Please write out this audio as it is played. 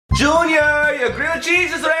Junior, your grilled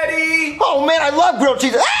cheese is ready. Oh man, I love grilled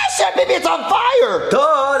cheese. Ah, Chef Pee-Pee, it's on fire.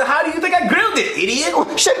 Duh, how do you think I grilled it,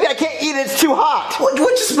 idiot? Chef Pee-Pee, I can't eat it, it's too hot. What,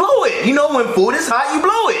 just blow it. You know when food is hot, you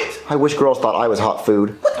blow it. I wish girls thought I was hot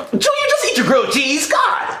food. What? Junior, just eat your grilled cheese,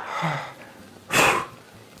 God.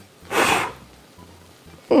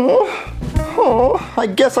 Oh, I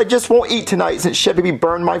guess I just won't eat tonight since Chef Pee-Pee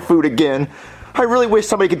burned my food again. I really wish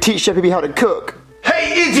somebody could teach Chef Pee-Pee how to cook.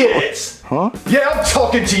 Hey, idiots! Huh? Yeah, I'm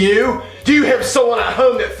talking to you. Do you have someone at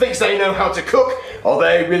home that thinks they know how to cook? Are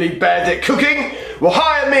they really bad at cooking? Well,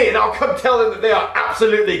 hire me and I'll come tell them that they are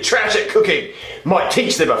absolutely trash at cooking. Might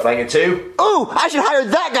teach them a thing or two. Ooh, I should hire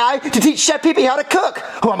that guy to teach Chef Pee-Pee how to cook.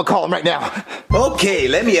 Oh, I'm gonna call him right now. Okay,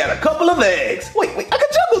 let me add a couple of eggs. Wait, I can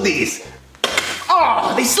juggle these.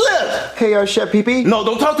 Oh, they slipped. Hey, Chef Pee-Pee? No,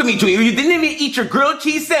 don't talk to me, Junior. You didn't even eat your grilled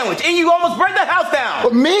cheese sandwich, and you almost burned the house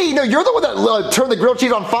down. Me? No, you're the one that turned the grilled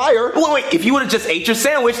cheese on fire. Wait, if you would have just ate your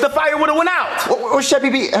sandwich, the fire would have went out. Well, Chef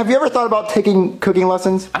Pee-Pee, have you ever thought about taking cooking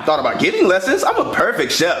lessons? I thought about giving lessons. I'm a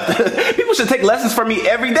perfect chef. People should take lessons from me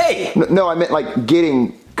every day. No, I meant like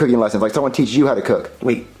getting cooking lessons, like someone teach you how to cook.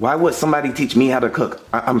 Wait, why would somebody teach me how to cook?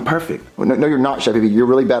 I'm perfect. Well, no, you're not, Chef Pee-Pee. You're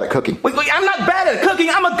really bad at cooking. Wait, I'm not bad at cooking.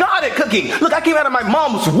 I'm a god at cooking. Look, I came out of my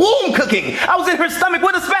mom's womb cooking. I was in her stomach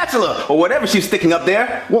with a spatula, or whatever she's sticking up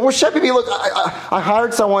there. Well, Chef Pee-Pee, look, I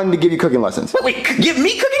hired someone to give you cooking lessons. Wait, give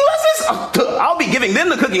me cooking lessons? Oh, I'll be giving them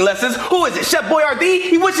the cooking lessons. Who is it, Chef Boyardee?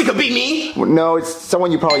 He wish he could be me. Well, no, it's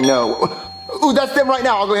someone you probably know. Ooh, that's them right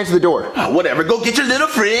now. I'll go answer the door. Oh, whatever. Go get your little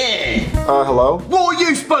friend. Hello? What are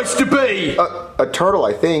you supposed to be? A turtle,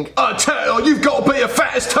 I think. A turtle? You've got to be the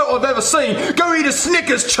fattest turtle I've ever seen. Go eat a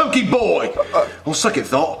Snickers, chunky boy. On second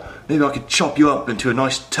thought, maybe I could chop you up into a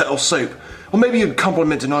nice turtle soup. Or maybe you'd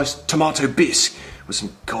compliment a nice tomato bisque with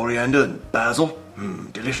some coriander and basil.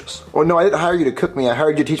 Delicious. Well, no, I didn't hire you to cook me. I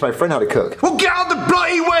hired you to teach my friend how to cook. Well, get out of the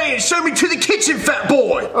bloody way and show me to the kitchen, fat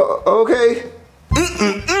boy. Okay.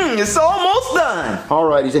 It's almost done. All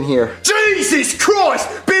right, he's in here. Jesus Christ!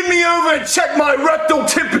 Bend me over and check my rectal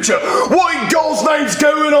temperature. What in God's name's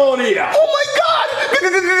going on here? Oh my God!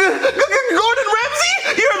 Gordon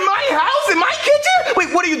Ramsay? You're in my house, in my kitchen?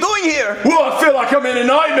 Wait, what are you doing here? Well, I feel like I'm in a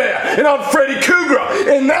nightmare, and I'm Freddy Krueger,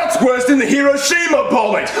 and that's worse than the Hiroshima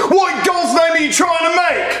bombing. What in God's name are you trying to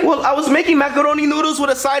make? Well, I was making macaroni noodles with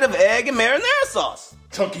a side of egg and marinara sauce.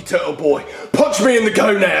 Chunky turtle boy, punch me in the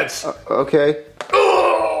gonads. Okay.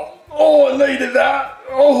 Oh, I needed that.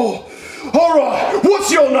 Oh, all right.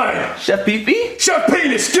 What's your name? Chef Pee-Pee? Chef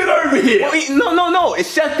Penis, get over here. Wait, no,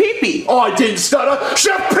 it's Chef Pee-Pee. I didn't stutter.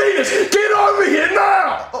 Chef Penis, get over here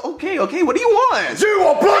now. Okay, what do you want? You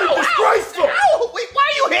are bloody disgraceful. Ow, wait, why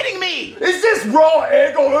are you hitting me? Is this raw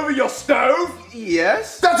egg all over your stove?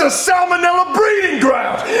 Yes. That's a salmonella breeding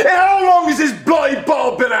ground. And how long has this bloody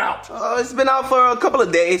bottle been out? It's been out for a couple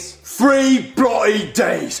of days. 3 bloody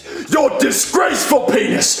days. You're disgraceful,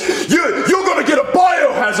 Penis. You're gonna get a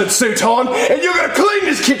biohazard suit on, and you're gonna clean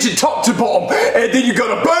this kitchen top to bottom, and then you're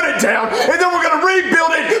gonna burn it down, and then we're gonna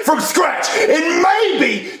rebuild it from scratch. And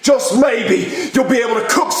maybe, just maybe, you'll be able to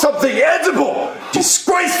cook something edible.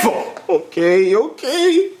 Disgraceful. Okay.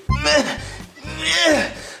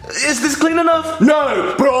 Is this clean enough?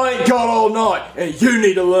 No, but I ain't got all night, and you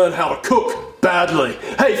need to learn how to cook badly.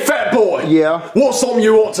 Hey, fat boy. Yeah? What's something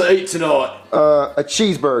you want to eat tonight? A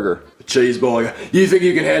cheeseburger. A cheeseburger. You think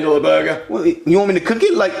you can handle a burger? Well, you want me to cook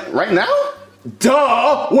it, like, right now?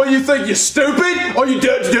 Duh! What, you think you're stupid? Are you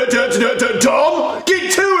dumb? Get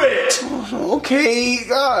to it! Okay,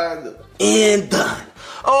 and done.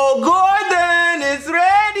 Oh, Gordon, it's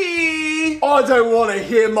ready! I don't want to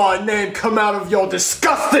hear my name come out of your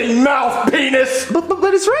disgusting mouth, Penis!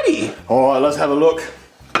 But it's ready. Alright, let's have a look.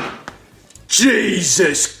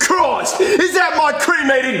 Jesus Christ! Is that my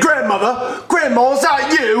cremated grandmother? Grandma, is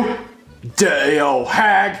that you? Dirty old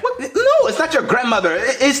hag. What? No, it's not your grandmother.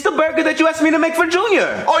 It's the burger that you asked me to make for Junior.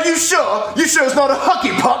 Are you sure? You sure it's not a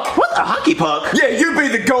hockey puck? What, a hockey puck? Yeah, you be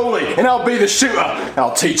the goalie, and I'll be the shooter.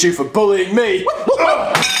 I'll teach you for bullying me. What? Wait,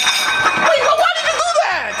 why did you do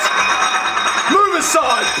that? Move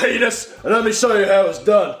aside, Penis, and let me show you how it's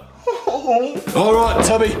done. Alright,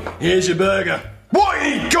 Tubby, here's your burger. What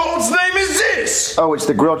in God's name is this? Oh, it's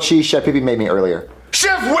the grilled cheese Chef Pee-Pee made me earlier.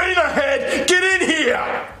 Chef Wienerhead, get in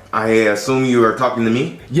here! I assume you are talking to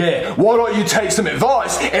me? Yeah, why don't you take some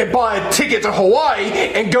advice and buy a ticket to Hawaii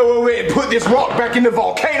and go over and put this rock back in the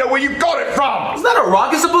volcano where you got it from? It's not a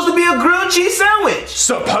rock, it's supposed to be a grilled cheese sandwich.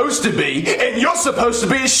 Supposed to be, and you're supposed to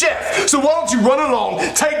be a chef. So why don't you run along,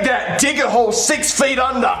 take that, dig a hole 6 feet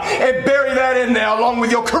under, and bury that in there along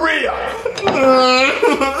with your career.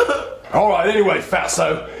 Alright, anyway,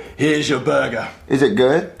 fatso, here's your burger. Is it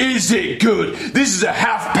good? Is it good? This is a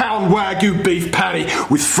half-pound pound Wagyu beef patty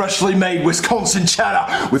with freshly made Wisconsin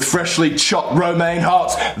cheddar with freshly chopped romaine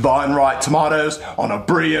hearts, vine ripe tomatoes on a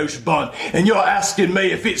brioche bun. And you're asking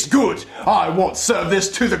me if it's good. I won't serve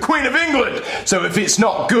this to the Queen of England. So if it's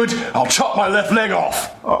not good, I'll chop my left leg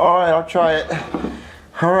off. Alright, I'll try it.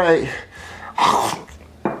 Alright.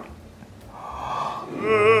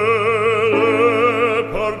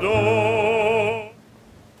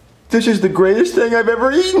 This is the greatest thing I've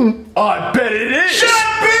ever eaten. I bet it is.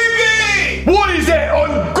 Chef Pee-Pee! What is that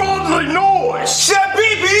ungodly noise? Chef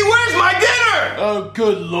Pee-Pee, where's my dinner? Oh,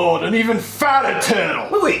 good Lord, an even fatter turtle.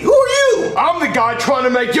 Wait, who are you? I'm the guy trying to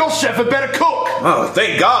make your chef a better cook. Oh,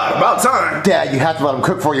 thank God, about time. Dad, you have to let him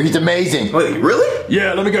cook for you. He's amazing. Wait, really?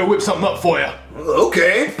 Yeah, let me go whip something up for you.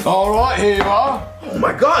 Okay. All right, here you are. Oh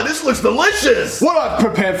my God, this looks delicious. What I've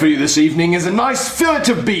prepared for you this evening is a nice fillet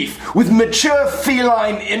of beef with mature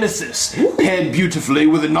feline innocence, paired beautifully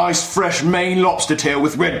with a nice fresh Maine lobster tail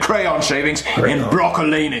with red crayon shavings and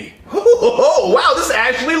broccolini. Oh, wow, this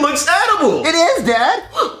actually looks edible. It is, Dad.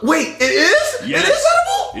 Wait, it is? Yes. It is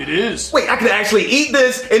edible? It is. Wait, I can actually eat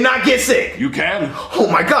this and not get sick. You can. Oh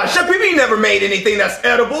my gosh, Chef Pee-Pee never made anything that's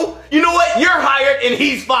edible. You know what? You're hired and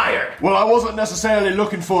he's fired. Well, I wasn't necessarily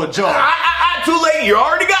looking for a job. Too late. You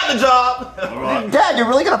already got the job. All right. Dad, you're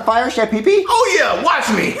really gonna fire Chef Pee-Pee? Oh yeah, watch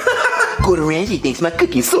me. Gordon Ramsay thinks my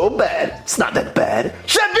cooking's so bad. It's not that bad.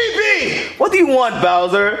 Chef Pee-Pee! What do you want,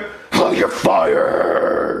 Bowser? Oh, you're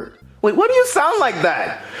fired. Wait, why do you sound like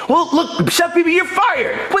that? Well, look, Chef Pee-Pee, you're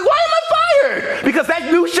fired. Wait, why am I fired? Because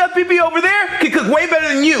that new Chef Pee-Pee over there can cook way better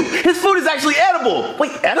than you. His food is actually edible.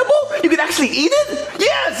 Wait, edible? You can actually eat it?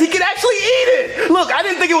 Yes, he can actually eat it. Look, I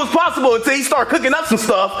didn't think it was possible until he started cooking up some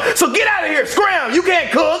stuff. So get out of here, scram. You can't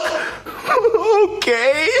cook.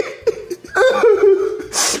 Okay.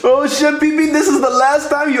 Oh, Chef Pee-Pee, this is the last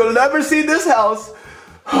time you'll ever see this house.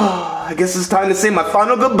 I guess it's time to say my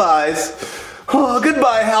final goodbyes. Oh,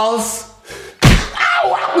 goodbye, house.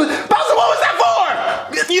 Ow! Bowser, what was that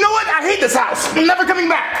for? You know what? I hate this house. I'm never coming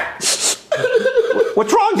back.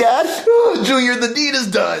 What's wrong, Dad? Oh, Junior, the deed is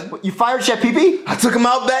done. You fired Chef Pee-Pee? I took him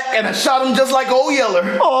out back and I shot him just like Old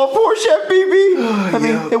Yeller. Oh, poor Chef Pee-Pee. I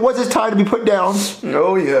mean, it was his time to be put down.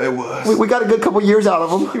 Oh, yeah, it was. We got a good couple years out of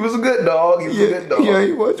him. He was a good dog. He was a good dog. Yeah,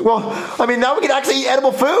 he was. Well, I mean, now we can actually eat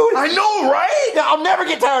edible food. I know, right? Yeah, I'll never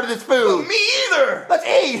get tired of this food. Me either. Let's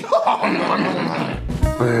eat.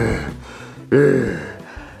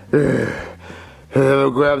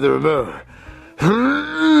 I'll grab the remote.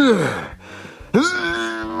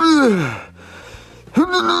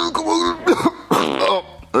 Oh,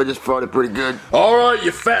 I just farted pretty good. All right,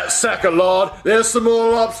 you fat sack of lard. There's some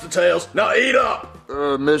more lobster tails. Now eat up.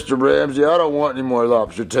 Mr. Ramsay, I don't want any more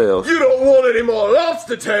lobster tails. You don't want any more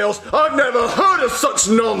lobster tails? I've never heard of such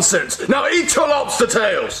nonsense. Now eat your lobster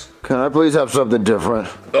tails. Can I please have something different?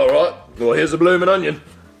 All right. Well, here's a blooming onion.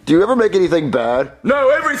 Do you ever make anything bad? No,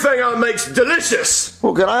 everything I make's delicious.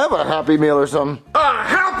 Well, can I have a Happy Meal or something? A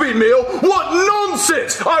Happy Meal? What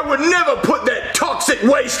nonsense! I would never put that toxic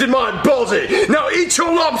waste in my body. Now eat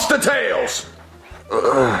your lobster tails.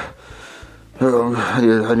 I need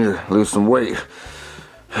to lose some weight.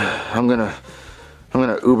 I'm gonna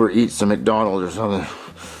Uber eat some McDonald's or something.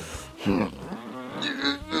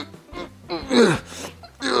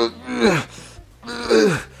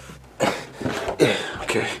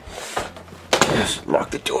 Okay. Just lock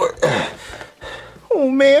the door. Oh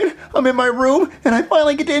man, I'm in my room and I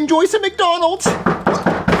finally get to enjoy some McDonald's.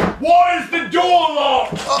 Why is the door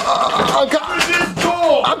locked? Open this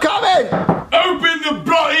door! I'm coming! Open the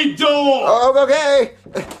bloody door! Oh, okay.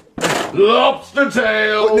 Lobster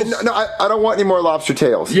tails! No, I don't want any more lobster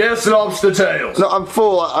tails. Yes, lobster tails. No, I'm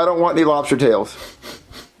full. I don't want any lobster tails.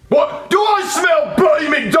 What? Do I smell bloody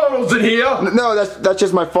McDonald's in here? No, that's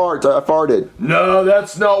just my farts. I farted. No,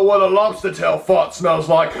 that's not what a lobster tail fart smells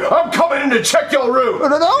like. I'm coming in to check your room. No.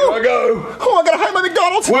 Here I go. Oh, I gotta hide my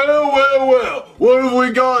McDonald's. Well. What have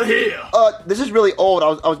we got here? This is really old.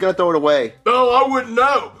 I was gonna throw it away. Oh, I wouldn't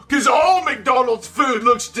know. Because all McDonald's food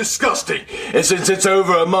looks disgusting. And since it's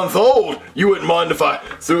over a month old, you wouldn't mind if I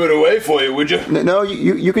threw it away for you, would you? No,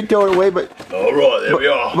 you could throw it away, but... All right, there we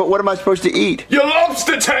are. But what am I supposed to eat? Your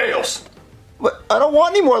lobster tails! But I don't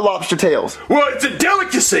want any more lobster tails. Well, it's a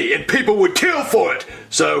delicacy and people would kill for it.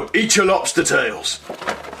 So eat your lobster tails.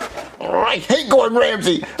 I hate Gordon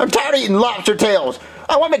Ramsay. I'm tired of eating lobster tails.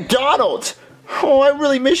 I want McDonald's. Oh, I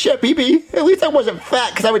really miss Chef Pee-Pee. At least I wasn't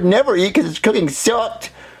fat because I would never eat because his cooking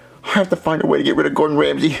sucked. I have to find a way to get rid of Gordon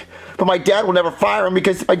Ramsay. But my dad will never fire him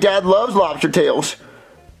because my dad loves lobster tails.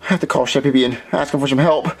 I have to call Chef Pee-Pee and ask him for some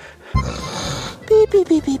help. Beep, beep,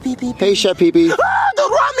 beep, beep, beep, beep. Hey, Chef Pee-Pee.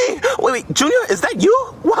 Don't run me! Wait, Junior, is that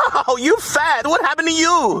you? Wow, you fat. What happened to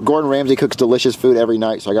you? Gordon Ramsay cooks delicious food every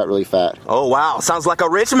night, so I got really fat. Oh, wow. Sounds like a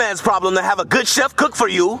rich man's problem to have a good chef cook for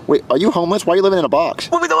you. Wait, are you homeless? Why are you living in a box?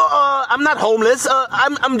 I'm not homeless.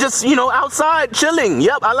 I'm just, outside chilling.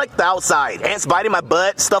 Yep, I like the outside. Ants biting my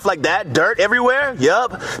butt, stuff like that. Dirt everywhere.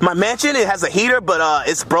 Yep. My mansion, it has a heater, but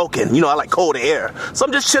it's broken. I like cold air. So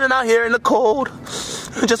I'm just chilling out here in the cold,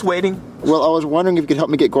 just waiting. Well, I was wondering if you could help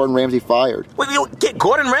me get Gordon Ramsay fired. Wait, get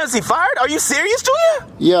Gordon Ramsay fired? Are you serious,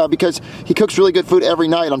 Junior? Yeah, because he cooks really good food every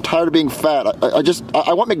night. I'm tired of being fat.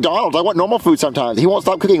 I want McDonald's. I want normal food sometimes. He won't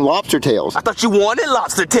stop cooking lobster tails. I thought you wanted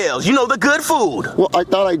lobster tails. The good food. Well, I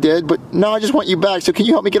thought I did, but now I just want you back. So can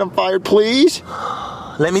you help me get him fired, please?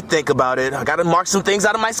 Let me think about it. I gotta mark some things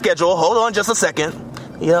out of my schedule. Hold on just a second.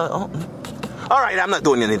 Yeah. All right, I'm not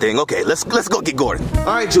doing anything. Okay, let's go get Gordon. All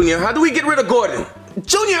right, Junior, how do we get rid of Gordon?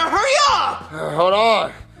 Junior, hurry up! Hold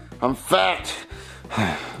on. I'm fat.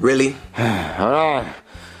 Really? Hold on.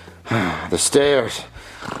 The stairs.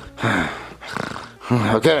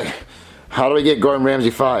 Okay. How do we get Gordon Ramsay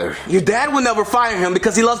fired? Your dad would never fire him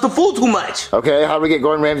because he loves the food too much. Okay, how do we get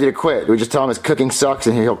Gordon Ramsay to quit? Do we just tell him his cooking sucks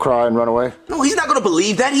and he'll cry and run away? No, he's not gonna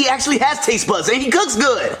believe that. He actually has taste buds and he cooks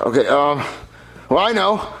good. Okay, well, I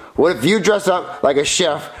know. What if you dress up like a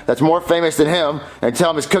chef that's more famous than him and tell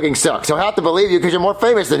him his cooking sucks? He'll have to believe you because you're more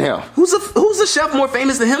famous than him. Who's a chef more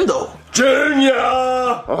famous than him, though? Junior!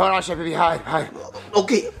 Oh, hold on, Chef Baby, hide.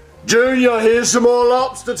 Okay. Junior, here's some more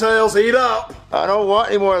lobster tails. Eat up. I don't want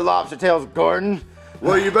any more lobster tails, Gordon.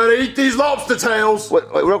 Well, you better eat these lobster tails. Wait,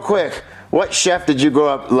 real quick. What chef did you grow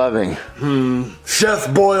up loving? Chef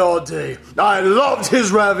Boyardee. I loved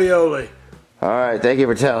his ravioli. All right, thank you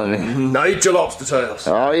for telling me. Now eat your lobster tails.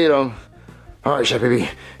 I'll eat them. All right, Chef Baby,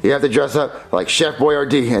 you have to dress up like Chef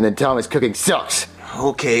Boyardee and then tell him his cooking sucks.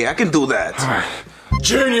 Okay, I can do that. All right.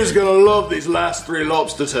 Junior's gonna love these last 3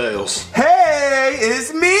 lobster tails. Hey,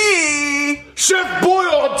 it's me! Chef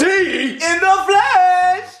Boyardee! In the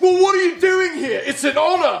flesh! Well, what are you doing here? It's an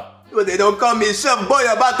honor. Well, they don't call me Chef Boy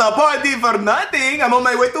about the party for nothing. I'm on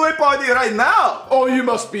my way to a party right now. Oh, you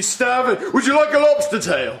must be starving. Would you like a lobster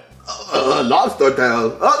tail? Lobster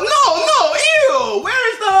tail? No, ew!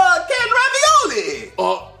 Where's the canned ravioli?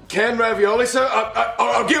 Canned ravioli, sir?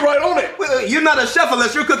 I'll get right on it. Well, you're not a chef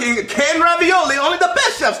unless you're cooking canned ravioli. Only the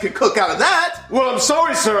best chefs can cook out of that. Well, I'm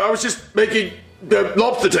sorry, sir. I was just making the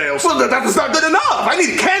lobster tails. Well, that's not good enough. I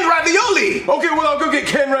need canned ravioli. Okay, well, I'll go get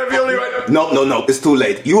canned ravioli right now. No. It's too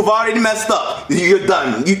late. You've already messed up. You're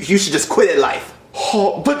done. You should just quit at life.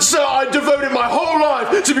 Oh, but sir, I devoted my whole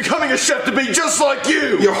life to becoming a chef to be just like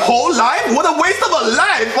you. Your whole life? What a waste of a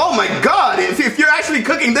life. Oh my God. If you're actually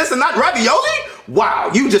cooking this and not ravioli?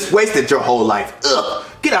 Wow, you just wasted your whole life. Ugh,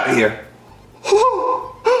 get out of here.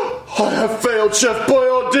 I have failed, Chef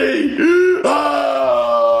Boyardee.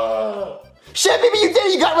 Chef Baby, you did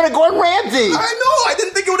it. You got rid of Gordon Ramsay. I know. I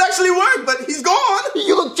didn't think it would actually work, but he's gone.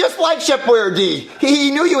 You look just like Chef Boyardee.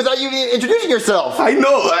 He knew you without you even introducing yourself. I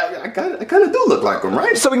know. I kind of do look like him,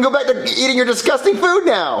 right? So we can go back to eating your disgusting food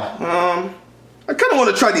now. I kind of want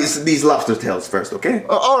to try these lobster tails first, okay?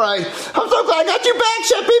 All right. I'm so glad I got you back,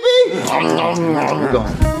 Chef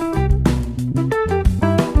Baby.